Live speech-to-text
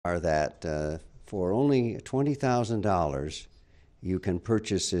are that for only $20,000, you can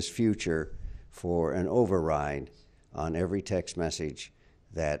purchase this future for an override on every text message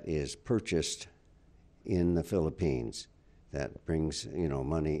that is purchased in the Philippines. That brings, you know,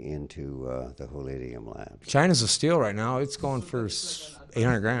 money into the Holidium labs. China's a steal right now. It's going for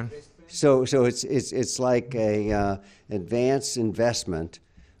 800 grand. So it's like a advanced investment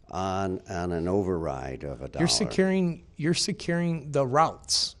on an override of $1. You're securing the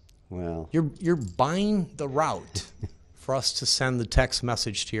routes. Well, you're buying the route for us to send the text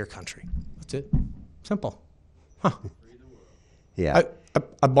message to your country. That's it. Simple. Huh. Yeah.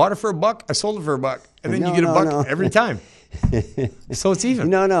 I bought it for $1. I sold it for $1, and then you get $1 every time. So it's even.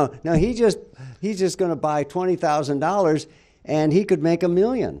 No. He's just going to buy $20,000, and he could make $1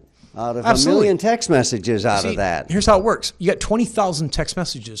 million out of Absolutely. 1 million text messages out of that. Here's how it works: you got 20,000 text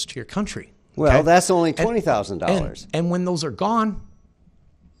messages to your country. Well, okay? that's only $20,000. And when those are gone,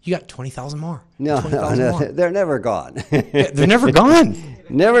 you got 20,000 more. No, 20,000 more. They're never gone. They're never gone.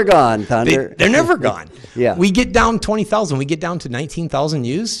 Never gone, Thunder. They're never gone. Yeah. We get down 20,000. We get down to 19,000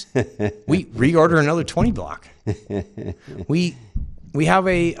 used. We reorder another 20 block. We have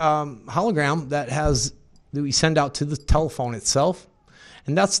a hologram that we send out to the telephone itself,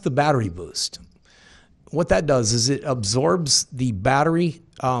 and that's the battery boost. What that does is it absorbs the battery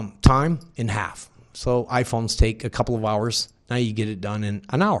time in half. So iPhones take a couple of hours. Now you get it done in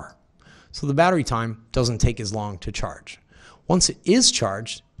an hour. So the battery time doesn't take as long to charge. Once it is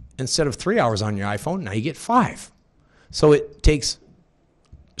charged, instead of 3 hours on your iPhone, now you get 5. So it takes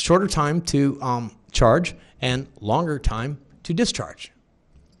shorter time to charge and longer time to discharge.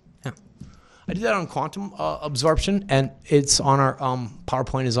 Yeah. I did that on quantum absorption, and it's on our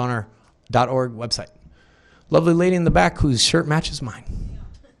PowerPoint is on our .org website. Lovely lady in the back whose shirt matches mine.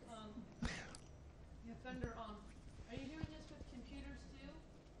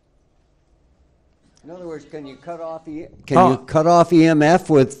 In other words, can you cut off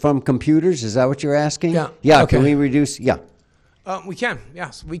EMF from computers? Is that what you're asking? Yeah. Yeah. Okay. Can we reduce? Yeah. We can.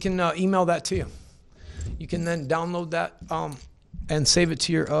 Yes, we can email that to you. You can then download that and save it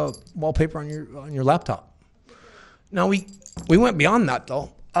to your wallpaper on your laptop. Now we went beyond that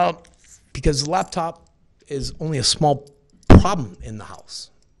though, because the laptop is only a small problem in the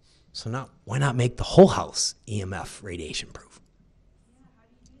house. So now why not make the whole house EMF radiation proof?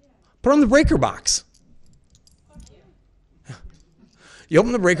 Put on the breaker box. You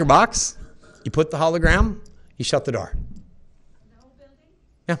open the breaker box, you put the hologram, you shut the door.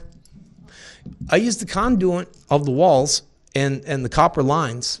 Yeah. I use the conduit of the walls and the copper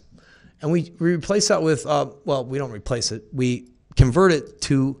lines, and we replace that with, well, we don't replace it. We convert it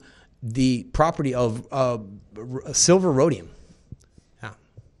to the property of silver rhodium. Yeah.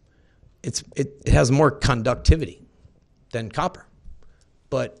 It has more conductivity than copper,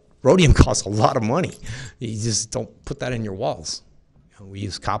 but rhodium costs a lot of money. You just don't put that in your walls. We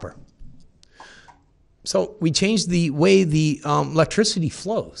use copper. So we change the way the electricity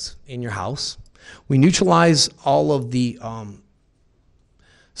flows in your house. We neutralize all of the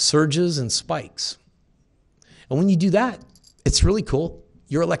surges and spikes. And when you do that, it's really cool.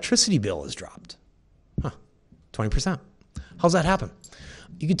 Your electricity bill is dropped. 20%. How's that happen?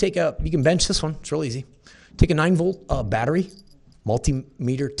 You can bench this one. It's real easy. Take a 9-volt battery,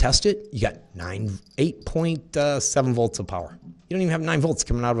 multimeter, test it. You got 8.7 volts of power. You don't even have 9 volts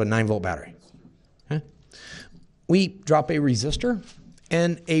coming out of a 9-volt battery. Okay? We drop a resistor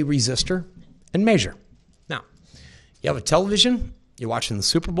and measure. Now, you have a television, you're watching the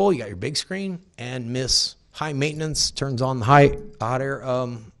Super Bowl, you got your big screen, and Miss High Maintenance turns on the hot air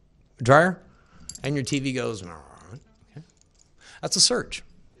dryer, and your TV goes, okay? That's a surge.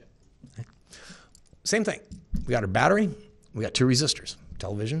 Okay? Same thing. We got a battery, we got 2 resistors,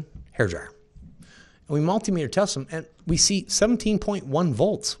 television, hair dryer. And we multimeter test them, and we see 17.1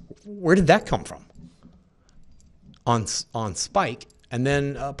 volts. Where did that come from? On spike, and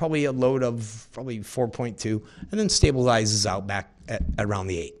then probably a load of probably 4.2, and then stabilizes out back at around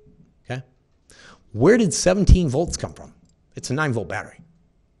the 8. Okay? Where did 17 volts come from? It's a 9-volt battery.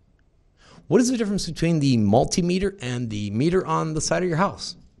 What is the difference between the multimeter and the meter on the side of your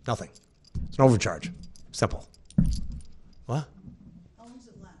house? Nothing. It's an overcharge. Simple. What? How long does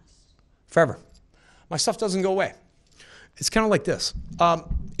it last? Forever. My stuff doesn't go away. It's kind of like this.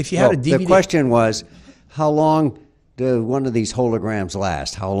 If you had a DVD... The question was, how long do one of these holograms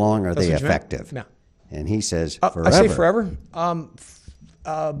last? How long are they effective? Yeah. And he says forever. I say forever.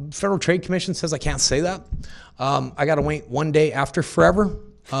 Federal Trade Commission says I can't say that. I got to wait 1 day after forever.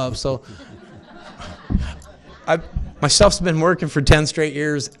 So my stuff's been working for 10 straight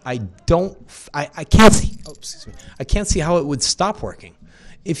years. I can't see. Oh, excuse me. I can't see how it would stop working.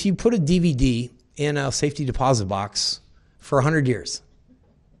 if you put a DVD in a safety deposit box for 100 years,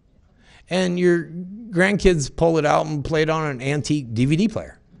 and your grandkids pull it out and play it on an antique DVD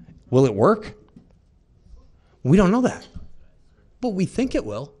player, will it work? We don't know that, but we think it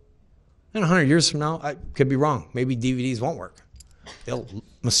will. And 100 years from now, I could be wrong. Maybe DVDs won't work. They'll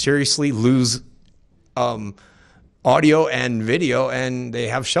mysteriously lose audio and video, and they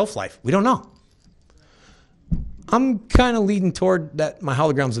have shelf life. We don't know. I'm kind of leading toward that my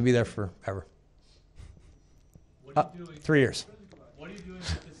holograms will be there forever. 3 years. What are you doing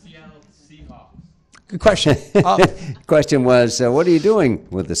with the Seattle Seahawks? Good question. Question was, what are you doing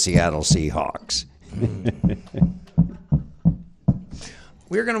with the Seattle Seahawks?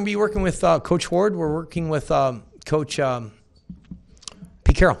 We're going to be working with Coach Ward. We're working with Coach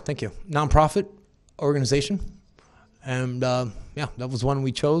Pete Carroll. Thank you. Nonprofit organization. And yeah, that was one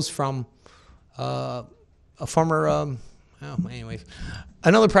we chose from a former, anyways,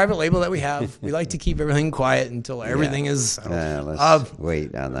 another private label that we have. We like to keep everything quiet until everything is settled. Let's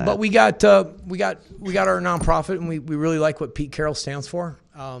wait on that. But we got our nonprofit, and we really like what Pete Carroll stands for.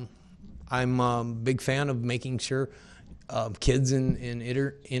 I'm a big fan of making sure kids in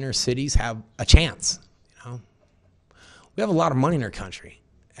inner cities have a chance. You know, we have a lot of money in our country,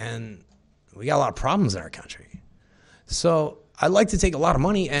 and we got a lot of problems in our country. So I like to take a lot of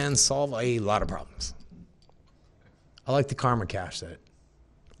money and solve a lot of problems. I like the karma cash that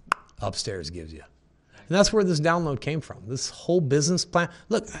upstairs gives you. And that's where this download came from. This whole business plan.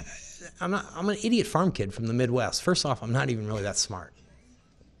 Look, I'm an idiot farm kid from the Midwest. First off, I'm not even really that smart.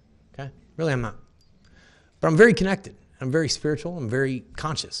 Okay? Really, I'm not. But I'm very connected. I'm very spiritual. I'm very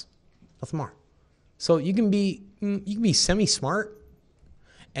conscious. Nothing more. So you can be semi-smart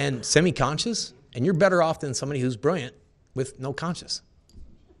and semi-conscious, and you're better off than somebody who's brilliant with no conscience.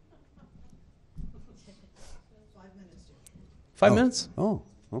 5 minutes. 5 minutes? Oh,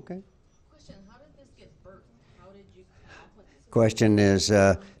 okay. Question, how did this get birthed? How did you put this? Question is,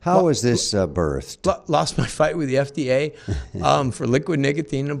 how was this birthed? Lost my fight with the FDA for liquid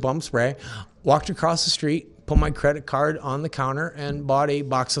nicotine and bump spray. Walked across the street, put my credit card on the counter, and bought a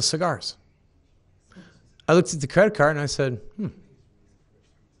box of cigars. I looked at the credit card and I said, what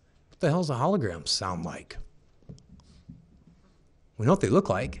the hell does a hologram sound like? We know what they look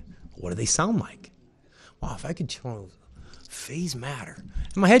like. What do they sound like? Wow, if I could show phase matter.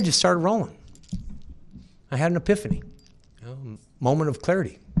 And my head just started rolling. I had an epiphany, moment of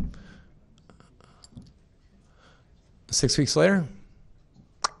clarity. 6 weeks later,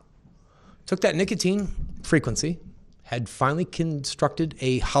 took that nicotine frequency, had finally constructed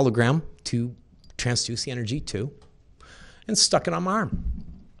a hologram to transduce the energy to, and stuck it on my arm.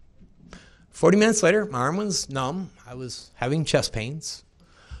 40 minutes later, my arm was numb. I was having chest pains.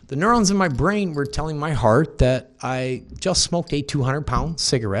 The neurons in my brain were telling my heart that I just smoked a 200-pound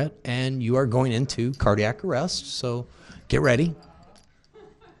cigarette and you are going into cardiac arrest, so get ready.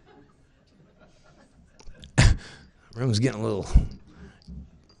 The room's getting a little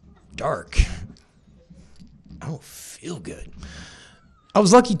dark. I don't feel good. I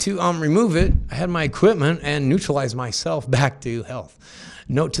was lucky to remove it. I had my equipment and neutralize myself back to health.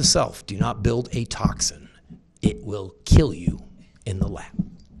 Note to self, do not build a toxin. It will kill you in the lab.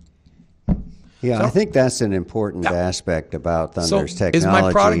 Yeah, so, I think that's an important aspect about Thunder's technology. Is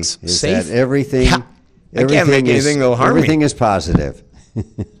my product safe? That everything is positive.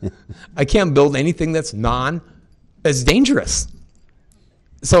 I can't build anything that's dangerous.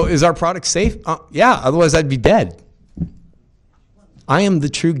 So is our product safe? Yeah, otherwise I'd be dead. I am the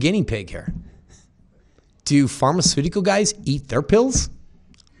true guinea pig here. Do pharmaceutical guys eat their pills?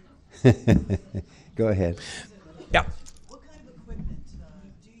 Go ahead. Yeah. What kind of equipment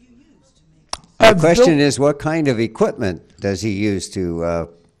do you use to make The question is, what kind of equipment does he use to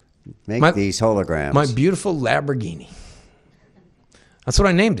make these holograms? My beautiful Lamborghini. That's what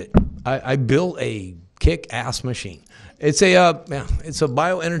I named it. I built a kick-ass machine. It's a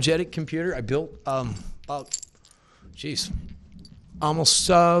bioenergetic computer. I built almost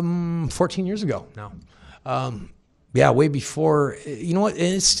 14 years ago now. Way before, you know what,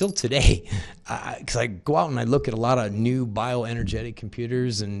 and it's still today, because I go out and I look at a lot of new bioenergetic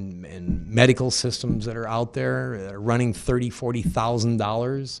computers and medical systems that are out there that are running $30,000,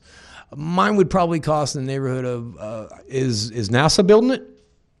 $40,000. Mine would probably cost in the neighborhood of, is NASA building it?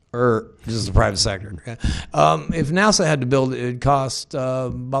 Or just the private sector? If NASA had to build it, it'd cost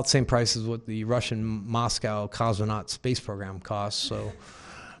about the same price as what the Russian Moscow cosmonaut space program costs, so...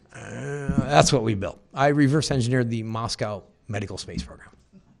 that's what we built. I reverse engineered the Moscow medical space program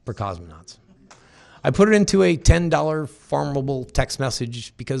for cosmonauts. I put it into a $10 formable text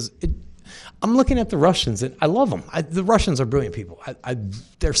message because I'm looking at the Russians, and I love them. The Russians are brilliant people.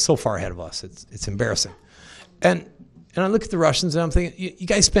 They're so far ahead of us. It's embarrassing. And I look at the Russians, and I'm thinking, you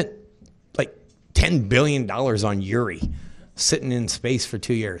guys spent like $10 billion on Yuri, sitting in space for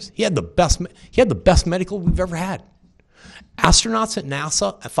 2 years. He had the best medical we've ever had. Astronauts at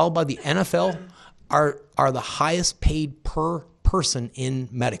NASA, followed by the NFL, are the highest paid per person in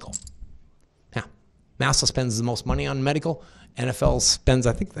medical. Now, NASA spends the most money on medical. NFL spends,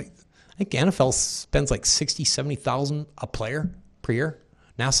 I think NFL spends like 60, 70,000 a player per year.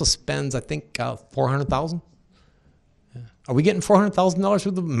 NASA spends, I think, 400,000. Are we getting $400,000 worth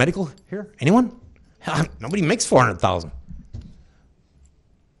of medical here? Anyone? Nobody makes 400,000.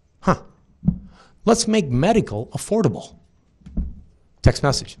 Huh? Let's make medical affordable. Text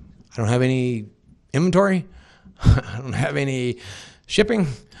message. I don't have any inventory. I don't have any shipping.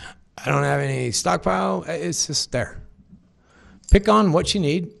 I don't have any stockpile. It's just there. Pick on what you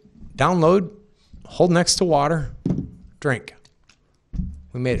need. Download. Hold next to water. Drink.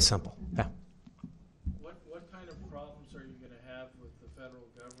 We made it simple. Yeah. What kind of problems are you going to have with the federal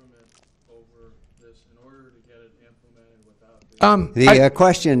government over this in order to get it implemented without The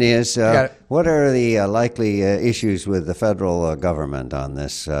question is, what are the likely issues with the federal government on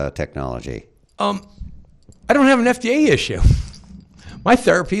this technology? I don't have an FDA issue. My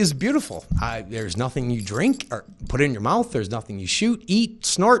therapy is beautiful. There's nothing you drink or put in your mouth. There's nothing you shoot, eat,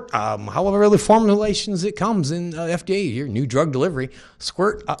 snort, however other formulations it comes in FDA, your new drug delivery,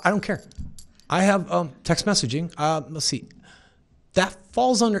 squirt. I don't care. I have text messaging. Let's see. That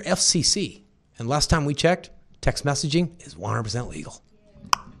falls under FCC. And last time we checked, text messaging is 100% legal.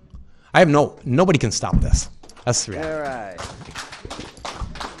 Nobody can stop this. That's the reality. All right.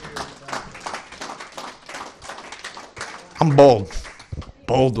 I'm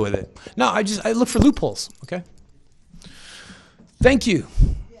bold with it. No, I look for loopholes. Okay. Thank you.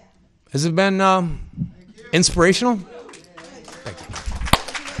 Has it been inspirational? Thank you.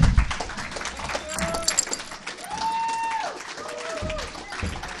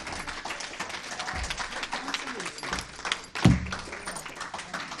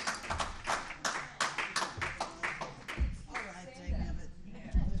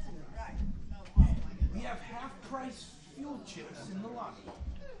 We have half-price fuel chips in the lobby.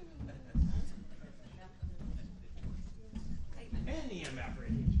 Any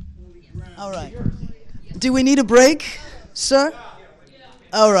evaporated. All right. Do we need a break, sir?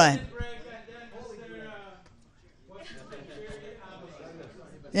 All right.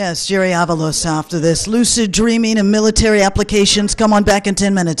 Yes, Jerry Avalos after this. Lucid dreaming and military applications. Come on back in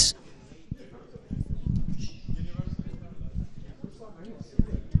 10 minutes.